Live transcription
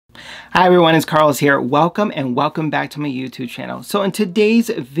Hi everyone, it's Carlos here. Welcome and welcome back to my YouTube channel. So in today's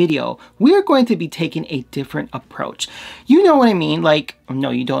video, we are going to be taking a different approach. You know what I mean? Like, no,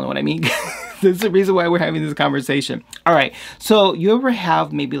 you don't know what I mean. This is the reason why we're having this conversation. All right, so you ever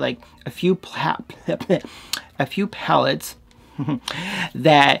have maybe like a few palettes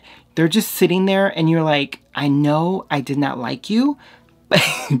that they're just sitting there and you're like, I know I did not like you.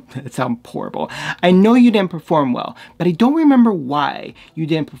 That sounds horrible. I know you didn't perform well, but I don't remember why you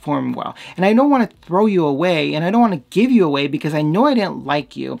didn't perform well. And I don't want to throw you away and I don't want to give you away because I know I didn't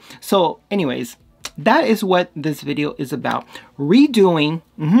like you. So anyways, that is what this video is about. Revisiting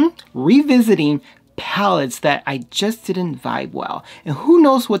palettes that I just didn't vibe well. And who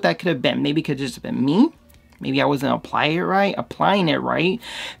knows what that could have been. Maybe it could have just been me. Maybe I wasn't applying it right.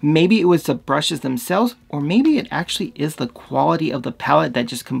 Maybe it was the brushes themselves, or maybe it actually is the quality of the palette that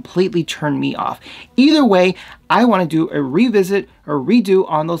just completely turned me off. Either way, I want to do a revisit or redo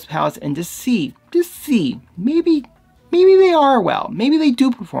on those palettes and just see, maybe they are well. Maybe they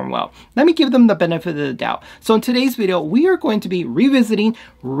do perform well. Let me give them the benefit of the doubt. So in today's video, we are going to be revisiting,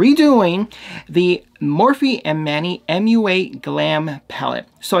 redoing the Morphe X Manny MUA Glam palette.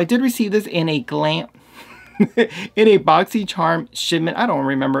 So I did receive this in a Glam in a BoxyCharm shipment. I don't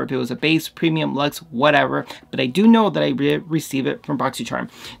remember if it was a base, premium, luxe, whatever, but I do know that I received it from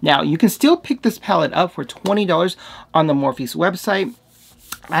BoxyCharm. Now, you can still pick this palette up for $20 on the Morphe's website.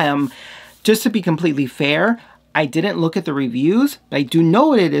 Just to be completely fair, I didn't look at the reviews, but I do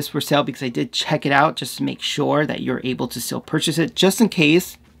know it is for sale because I did check it out just to make sure that you're able to still purchase it, just in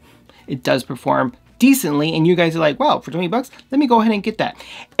case it does perform decently and you guys are like, wow, for 20 bucks, let me go ahead and get that.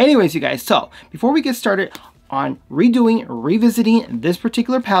 Anyways, you guys, so before we get started on revisiting this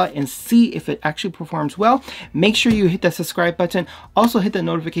particular palette and see if it actually performs well, make sure you hit that subscribe button. Also hit the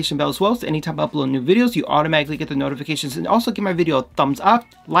notification bell as well, so anytime I upload new videos, you automatically get the notifications, and also give my video a thumbs up,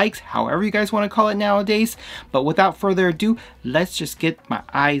 likes, however you guys want to call it nowadays. But without further ado, let's just get my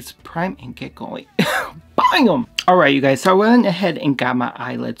eyes primed and get going. Bang them! Alright, you guys, so I went ahead and got my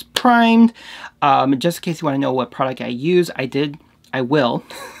eyelids primed. Just in case you want to know what product I use, I will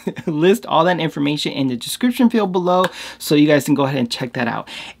list all that information in the description field below, so you guys can go ahead and check that out.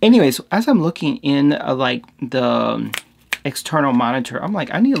 Anyways, as I'm looking in like the external monitor, I'm like,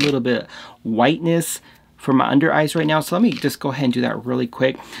 I need a little bit of whiteness for my under eyes right now, so let me just go ahead and do that really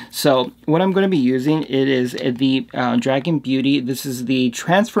quick. So what I'm going to be using, it is the Dragon Beauty. This is the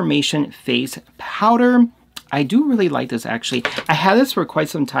Transformation Face Powder. I do really like this, actually. I had this for quite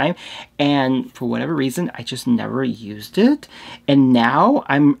some time, and for whatever reason, I just never used it. And now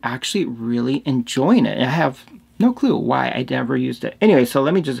I'm actually really enjoying it. I have no clue why I never used it. Anyway, so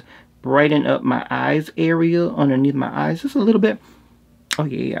let me just brighten up my eyes area underneath my eyes just a little bit. Oh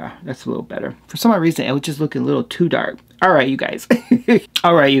yeah, that's a little better. For some reason, it was just looking a little too dark. All right, you guys.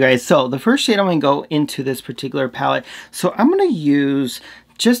 All right, you guys. So the first shade I'm going to go into this particular palette. So I'm going to use,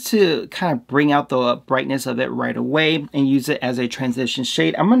 just to kind of bring out the brightness of it right away and use it as a transition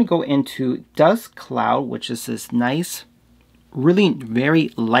shade, I'm going to go into Dusk Cloud, which is this nice, really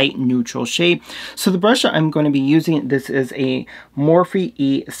very light neutral shade. So the brush I'm going to be using, this is a Morphe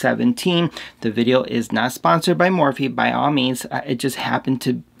E17. The video is not sponsored by Morphe by all means. It just happened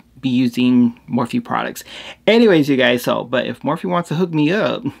to be using Morphe products. Anyways, you guys, so, but if Morphe wants to hook me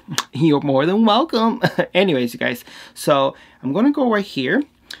up, you're more than welcome. Anyways, you guys, so I'm going to go right here.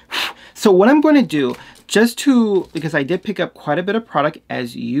 So what I'm going to do, because I did pick up quite a bit of product,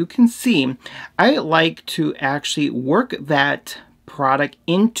 as you can see, I like to actually work that product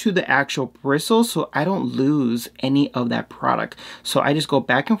into the actual bristles so I don't lose any of that product. So I just go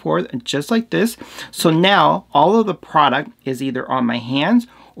back and forth just like this. So now all of the product is either on my hands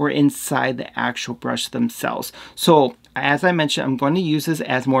or inside the actual brush themselves. So as I mentioned, I'm going to use this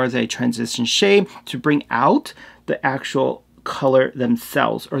as more as a transition shade to bring out the actual color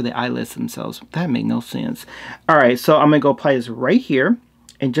themselves, or the eyelids themselves. That made no sense. All right, so I'm gonna go apply this right here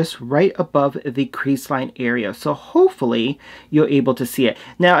and just right above the crease line area. So hopefully you're able to see it.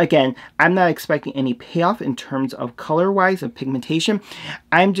 Now again, I'm not expecting any payoff in terms of color wise of pigmentation.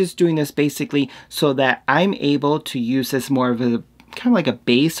 I'm just doing this basically so that I'm able to use this more of a kind of like a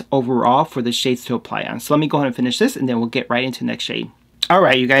base overall for the shades to apply on. So let me go ahead and finish this and then we'll get right into the next shade.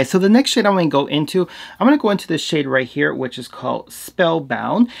 Alright, you guys, so the next shade I'm going to go into this shade right here, which is called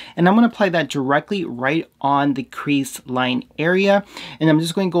Spellbound, and I'm going to apply that directly right on the crease line area, and I'm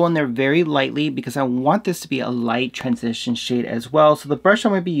just going to go in there very lightly because I want this to be a light transition shade as well. So the brush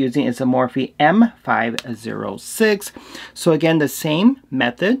I'm going to be using is a Morphe M506. So again, the same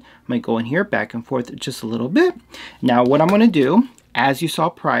method. I'm going to go in here back and forth just a little bit. Now what I'm going to do, as you saw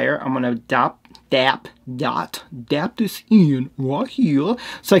prior, I'm going to dap this in right here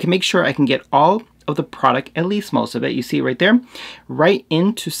so I can make sure I can get all of the product, at least most of it. You see it right there, right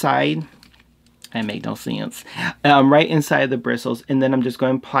into side. I make no sense. Right inside the bristles, and then I'm just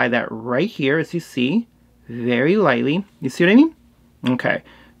going to apply that right here, as you see, very lightly. You see what I mean? Okay,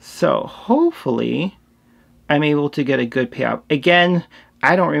 so hopefully I'm able to get a good payoff. Again,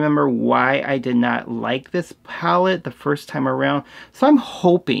 I don't remember why I did not like this palette the first time around, so I'm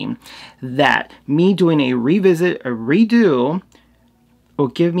hoping that me doing a revisit, a redo, will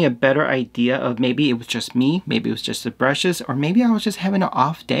give me a better idea of maybe it was just me, maybe it was just the brushes, or maybe I was just having an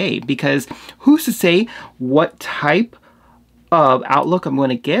off day, because who's to say what type of outlook I'm going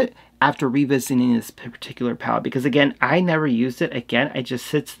to get after revisiting this particular palette, because again, I never used it. Again, it just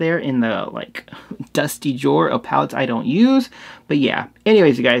sits there in the like dusty drawer of palettes I don't use. But yeah,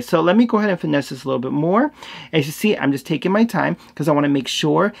 anyways, you guys, so let me go ahead and finesse this a little bit more. As you see, I'm just taking my time because I want to make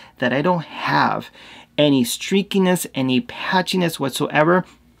sure that I don't have any streakiness, any patchiness whatsoever.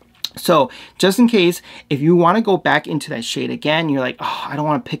 So just in case, if you want to go back into that shade again, you're like, oh, I don't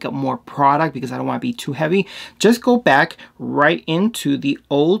want to pick up more product because I don't want to be too heavy. Just go back right into the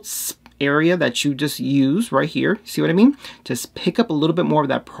old area that you just used right here. See what I mean? Just pick up a little bit more of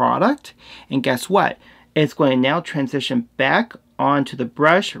that product. And guess what? It's going to now transition back onto the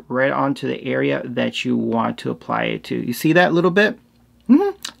brush, right onto the area that you want to apply it to. You see that little bit?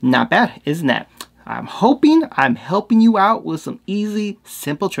 Not bad, isn't that? I'm hoping I'm helping you out with some easy,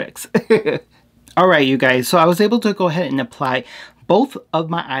 simple tricks. Alright, you guys, so I was able to go ahead and apply both of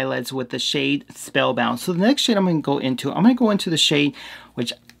my eyelids with the shade Spellbound. So the next shade I'm going to go into the shade,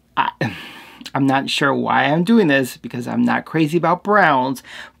 which I'm not sure why I'm doing this, because I'm not crazy about browns,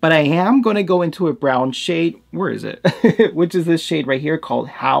 but I am going to go into a brown shade. Where is it? Which is this shade right here called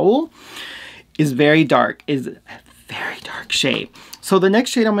Howl. Is very dark, is a very dark shade. So the next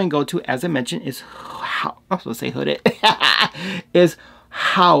shade I'm going to go to, as I mentioned, is I was supposed to say Hooded, is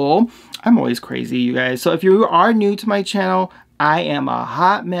Howl. I'm always crazy, you guys. So if you are new to my channel, I am a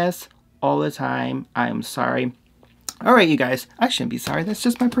hot mess all the time. I am sorry. All right, you guys, I shouldn't be sorry. That's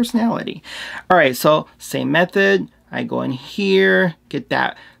just my personality. All right, so same method. I go in here, get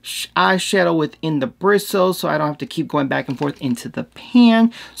that eyeshadow within the bristles so I don't have to keep going back and forth into the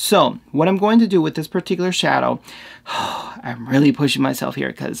pan. So what I'm going to do with this particular shadow, I'm really pushing myself here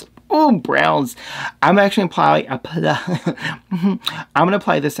because, oh, browns. I'm actually applying, I'm going to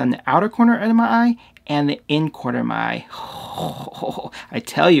apply this on the outer corner of my eye and the in corner of my eye. I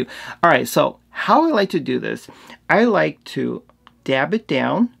tell you. All right, so how I like to do this, I like to dab it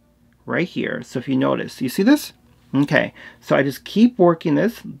down right here. So if you notice, you see this? Okay, so I just keep working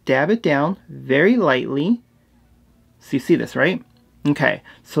this, dab it down very lightly. So you see this, right? Okay,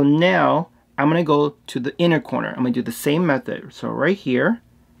 so now I'm going to go to the inner corner. I'm going to do the same method. So right here,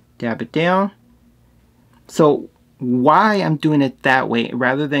 dab it down. So why I'm doing it that way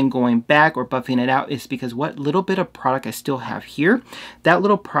rather than going back or buffing it out is because what little bit of product I still have here, that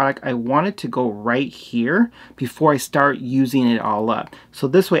little product I wanted to go right here before I start using it all up. So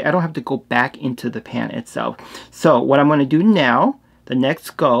this way I don't have to go back into the pan itself. So what I'm going to do now, the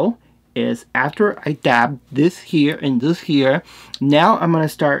next go is after I dab this here and this here, now I'm going to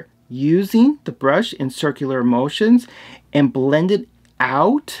start using the brush in circular motions and blend it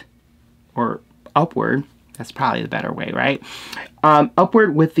out or upward. That's probably the better way, right?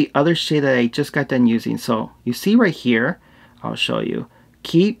 Upward with the other shade that I just got done using. So you see right here, I'll show you.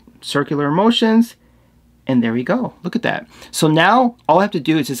 Keep circular motions, and there we go. Look at that. So now all I have to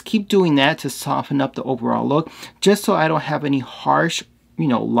do is just keep doing that to soften up the overall look, just so I don't have any harsh,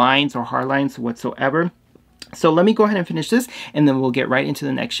 lines or hard lines whatsoever. So let me go ahead and finish this, and then we'll get right into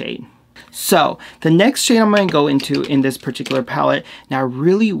the next shade. So the next shade I'm going to go into in this particular palette, now I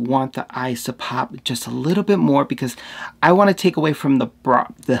really want the eyes to pop just a little bit more because I want to take away from the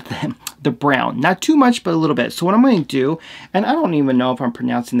brown. Not too much, but a little bit. So what I'm going to do, and I don't even know if I'm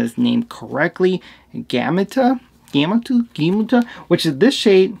pronouncing this name correctly, Gamita, which is this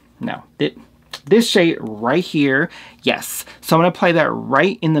shade, no, this shade right here. Yes, so I'm going to apply that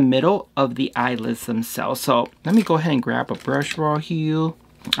right in the middle of the eyelids themselves. So let me go ahead and grab a brush right here.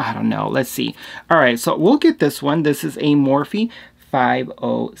 I don't know. Let's see. All right, so we'll get this one. This is a Morphe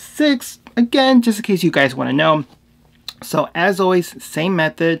 506. Again, just in case you guys want to know. So as always, same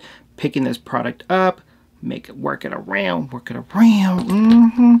method. Picking this product up, work it around.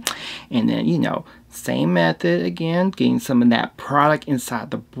 And then, same method again. Getting some of that product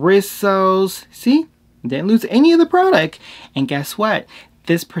inside the bristles. See? Didn't lose any of the product. And guess what?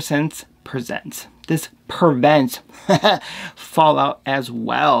 This prevents fallout as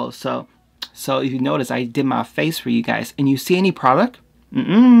well. So if you notice, I did my face for you guys, and you see any product,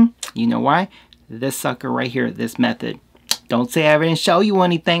 you know why? this sucker right here, this method. Don't say I didn't show you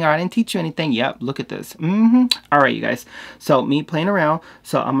anything or I didn't teach you anything. Yep, look at this. All right, you guys. So me playing around.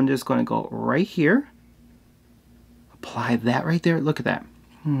 So I'm just going to go right here. Apply that right there. Look at that.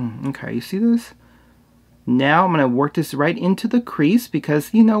 Okay, you see this? Now I'm going to work this right into the crease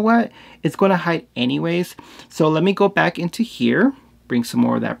because you know what? It's going to hide anyways. So let me go back into here. Bring some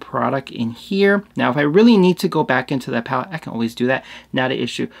more of that product in here. Now if I really need to go back into that palette, I can always do that. Not an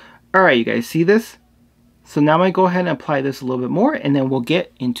issue. All right, you guys see this? So now I'm going to go ahead and apply this a little bit more and then we'll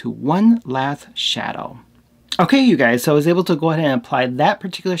get into one last shadow. Okay, you guys, so I was able to go ahead and apply that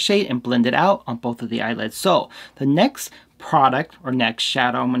particular shade and blend it out on both of the eyelids. So the next product or next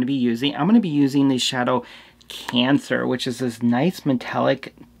shadow I'm going to be using the shadow Cancer, which is this nice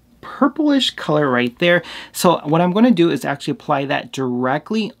metallic purplish color right there. So what I'm going to do is actually apply that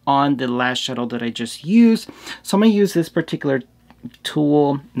directly on the last shadow that I just used. So I'm going to use this particular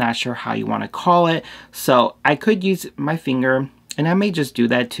tool, not sure how you want to call it. So I could use my finger, and I may just do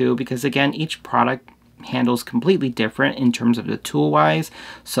that too, because again, each product handles completely different in terms of the tool wise.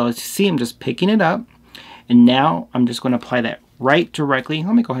 So as you see, I'm just picking it up, and now I'm just going to apply that right directly.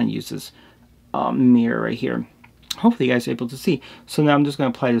 Let me go ahead and use this mirror right here. Hopefully you guys are able to see. So now I'm just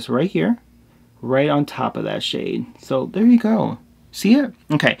going to apply this right here, right on top of that shade. So there you go. See it?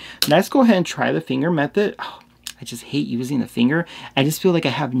 Okay, let's go ahead and try the finger method. I just hate using the finger. I just feel like I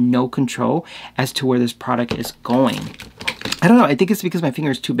have no control as to where this product is going. I don't know. I think it's because my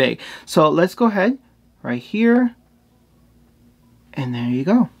finger is too big. So let's go ahead right here. And there you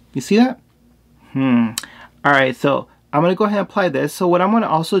go. You see that? All right. So I'm going to go ahead and apply this. So what I'm going to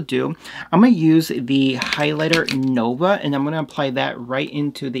also do, I'm going to use the highlighter Nova and I'm going to apply that right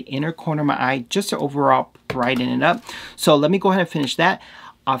into the inner corner of my eye just to overall brighten it up. So let me go ahead and finish that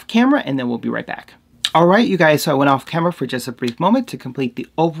off camera and then we'll be right back. All right, you guys, so I went off camera for just a brief moment to complete the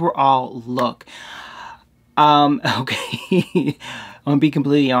overall look. Okay, I'm gonna be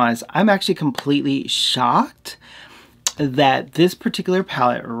completely honest. I'm actually completely shocked that this particular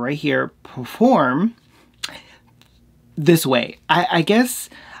palette right here performed this way. I guess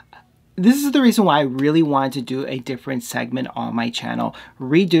this is the reason why I really wanted to do a different segment on my channel.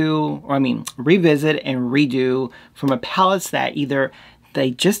 Revisit and redo from a palettes that either they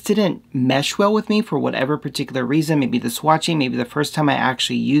just didn't mesh well with me for whatever particular reason. Maybe the swatching, maybe the first time I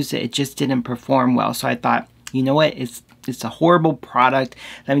actually used it, it just didn't perform well. So I thought, you know what, it's a horrible product.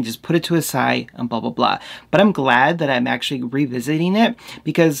 Let me just put it to a side and blah, blah, blah. But I'm glad that I'm actually revisiting it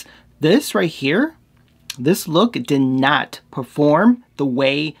because this right here, this look did not perform the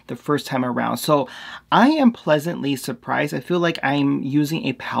way the first time around. So I am pleasantly surprised. I feel like I'm using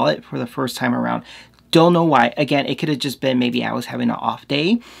a palette for the first time around. Don't know why. Again, it could have just been maybe I was having an off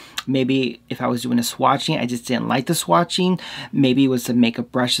day. Maybe if I was doing a swatching, I just didn't like the swatching. Maybe it was the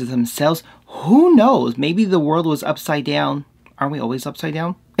makeup brushes themselves. Who knows? Maybe the world was upside down. Aren't we always upside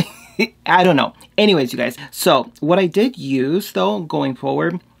down? I don't know. Anyways, you guys. So what I did use though, going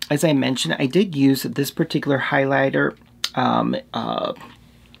forward, as I mentioned, I did use this particular highlighter,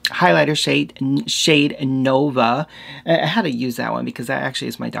 shade Nova. I had to use that one because that actually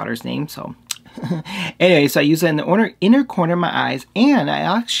is my daughter's name. So anyway, so I use it in the inner corner of my eyes, and I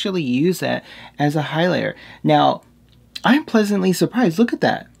actually use that as a highlighter. Now, I'm pleasantly surprised. Look at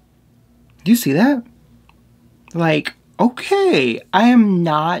that. Do you see that? Like, okay, I am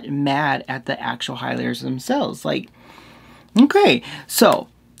not mad at the actual highlighters themselves. Like, okay, so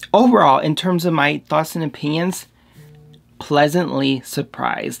overall, in terms of my thoughts and opinions, pleasantly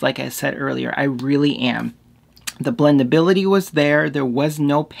surprised. Like I said earlier, I really am. The blendability was there. There was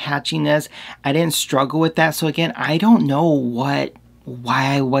no patchiness. I didn't struggle with that. So again, I don't know why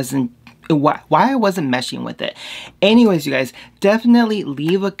I wasn't meshing with it. Anyways, you guys, definitely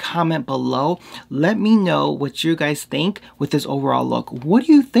leave a comment below. Let me know what you guys think with this overall look. What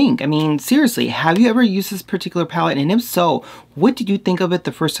do you think? I mean, seriously, have you ever used this particular palette? And if so, what did you think of it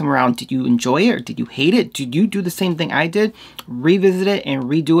the first time around? Did you enjoy it or did you hate it? Did you do the same thing I did? Revisit it and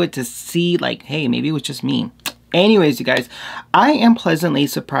redo it to see like, hey, maybe it was just me. Anyways, you guys, I am pleasantly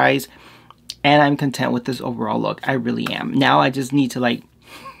surprised and I'm content with this overall look. I really am. Now I just need to like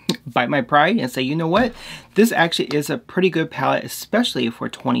bite my pride and say, you know what? This actually is a pretty good palette, especially for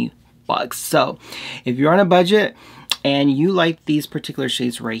 20 bucks. So if you're on a budget and you like these particular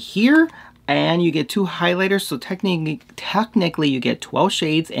shades right here, and you get 2 highlighters, so technically you get 12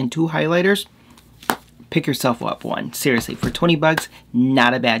 shades and 2 highlighters, pick yourself up one. Seriously, for 20 bucks,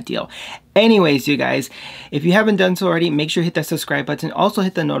 not a bad deal. Anyways, you guys, if you haven't done so already, make sure you hit that subscribe button. Also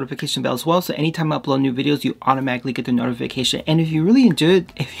hit the notification bell as well, so anytime I upload new videos, you automatically get the notification. And if you really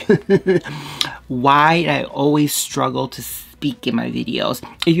enjoyed it, why I always struggle to speak in my videos.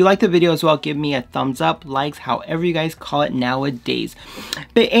 If you like the video as well, give me a thumbs up, likes, however you guys call it nowadays.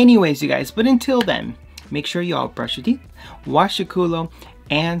 But anyways, you guys, but until then, make sure you all brush your teeth, wash your culo,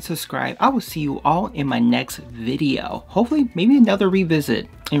 and subscribe. I will see you all in my next video. Hopefully, maybe another revisit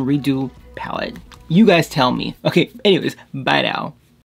and redo palette. You guys tell me. Okay, anyways, bye now.